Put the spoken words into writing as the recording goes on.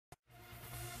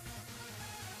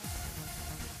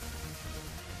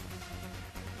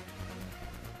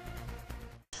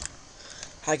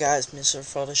Hi guys, Mr.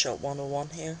 Photoshop 101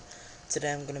 here.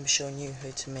 Today I'm going to be showing you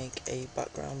how to make a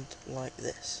background like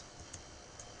this.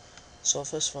 So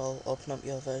first of all, open up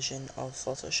your version of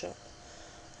Photoshop.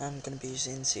 I'm going to be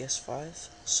using CS5,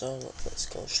 so let's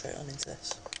go straight on into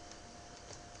this.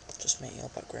 Just make your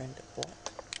background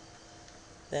black.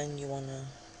 Then you want to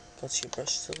go to your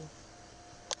brush tool,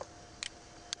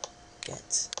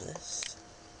 get this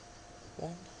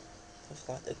one with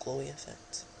like the glowy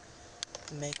effect.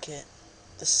 Make it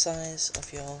the size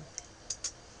of your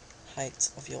height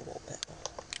of your wallpaper.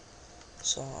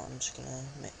 So I'm just going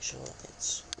to make sure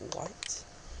it's white,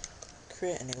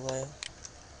 create a new layer,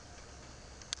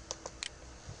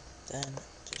 then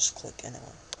just click anywhere.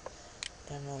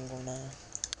 Then I'm going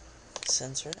to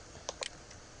center it,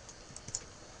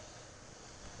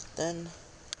 then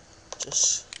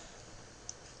just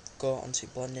go onto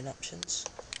blending options,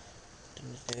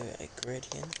 then do a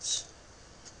gradient,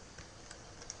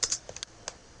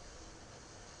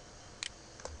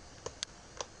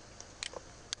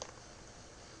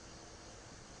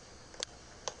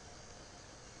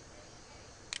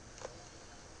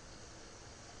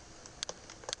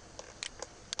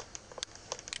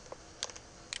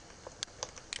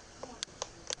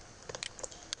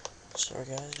 sorry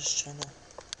guys, just trying to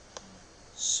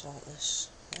sort this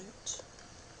out.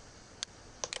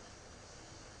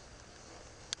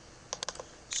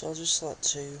 So I'll just select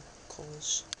two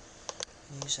colours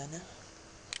and use any.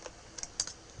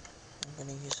 I'm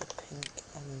going to use a pink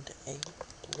and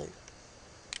a blue.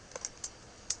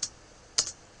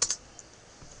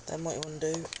 Then what you want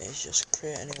to do is just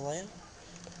create a new layer,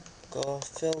 go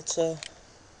filter,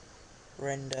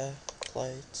 render,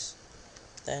 clouds,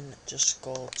 then just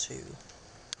go to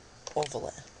overlay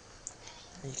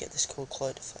and you get this cool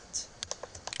cloud effect.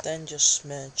 Then just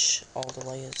merge all the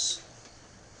layers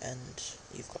and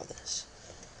you've got this.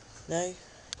 Now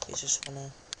you just want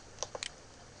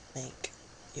to make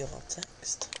your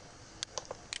text,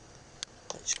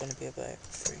 which is going to be about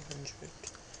 300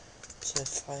 to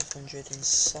 500 in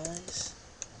size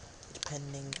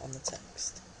depending on the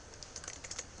text.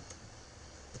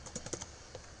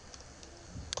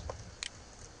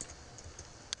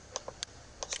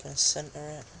 Just going to center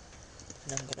it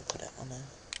and I'm going to put it on an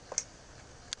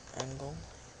angle,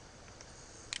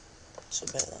 so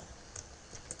about that.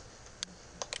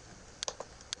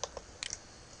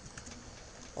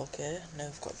 Okay, now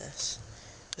I've got this.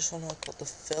 Just want to put the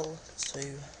fill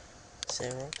to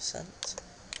 0%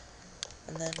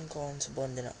 and then go on to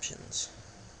blending options.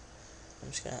 I'm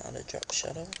just going to add a drop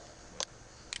shadow.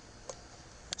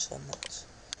 Just on that.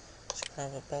 Just going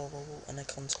to have a bevel and a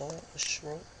contour, a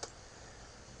stroke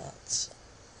at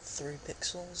 3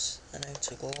 pixels, an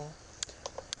outer glow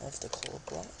of the colour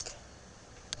black.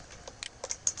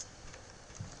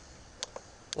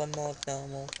 Blend mode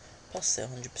normal, past the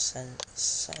 100%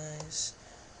 size,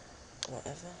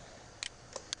 whatever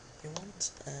you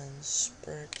want, and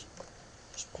spread,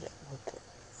 just put it up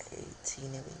a teeny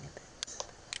weeny bit.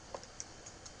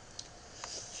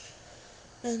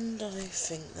 And I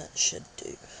think that should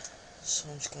do, so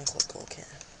I'm just going to click OK.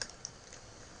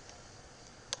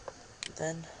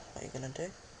 Then what you're going to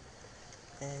do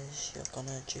is you're going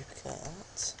to duplicate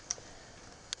that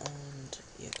and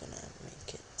you're going to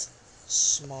make it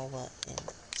smaller in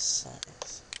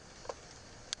size,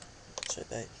 so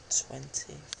about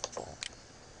 24,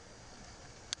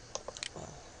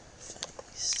 well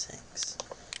 36.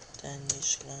 Then you're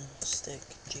just going to stick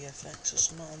GFX or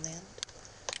something on the end,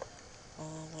 or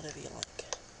whatever you like.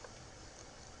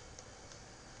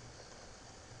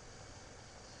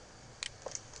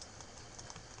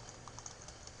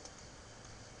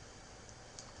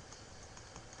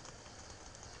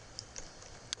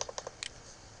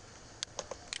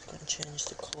 I'm going to change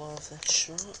the colour of this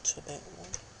shirt to about 1,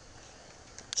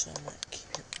 so I might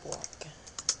keep it black.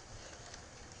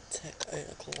 Take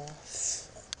out a cloth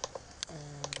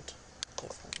and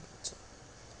bevel on top.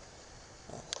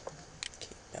 Well,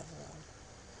 keep bevel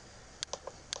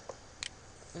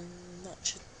on. That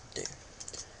should do.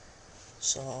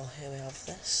 So here we have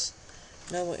this.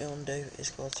 Now what you want to do is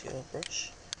go to your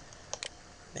brush,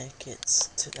 make it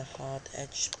to the hard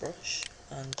edged brush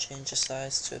and change the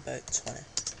size to about 20.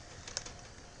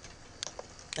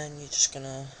 Then you're just going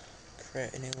to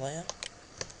create a new layer.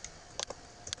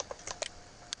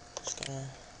 Just going to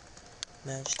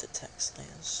merge the text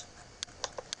layers.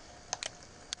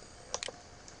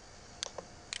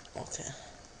 Okay,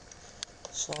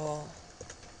 so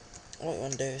what you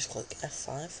want to do is click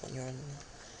F5 when you're on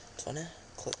 20,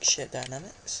 click Shape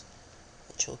Dynamics,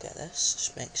 which you'll get this.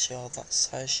 Just make sure that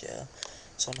size share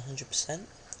is on 100%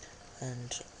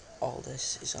 and all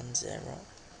this is on 0.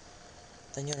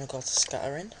 Then you're going to go to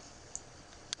scattering,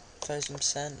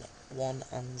 1000%, 1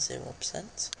 and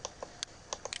 0%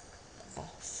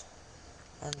 off,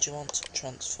 and you want to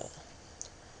transfer.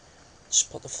 Just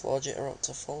put the floor jitter up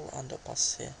to full and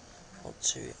opacity up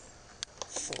to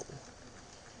full.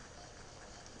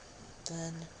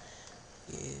 Then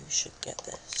you should get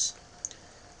this.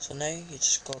 So now you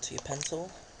just go to your pen tool,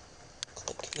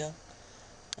 click here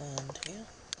and here,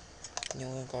 and you're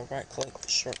going to go right click,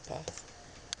 stroke path,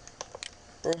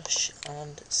 brush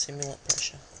and simulate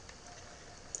pressure.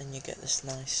 Then you get this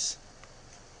nice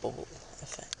bubble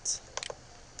effect.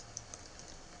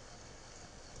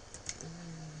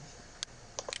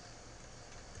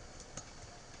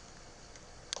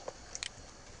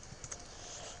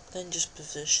 Then just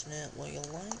position it where you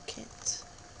like it.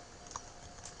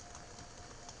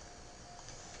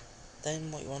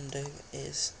 Then what you want to do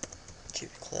is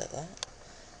duplicate that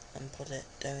and put it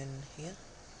down here,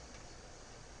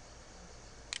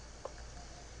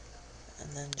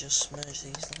 and then just merge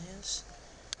these layers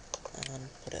and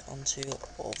put it onto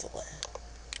overlay.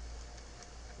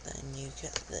 Then you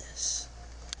get this,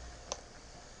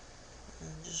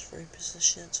 and just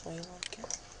reposition it to where you like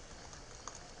it.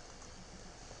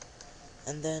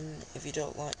 And then if you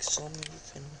don't like some, you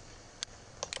can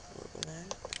rub them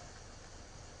out.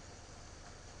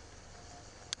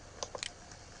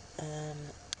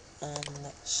 And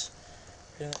that's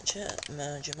pretty much it.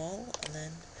 Merge them all, and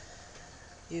then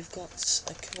you've got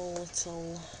a cool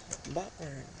little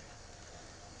background.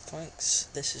 Thanks,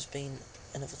 this has been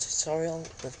another tutorial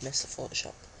with Mr.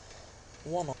 Photoshop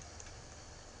 1.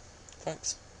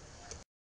 Thanks.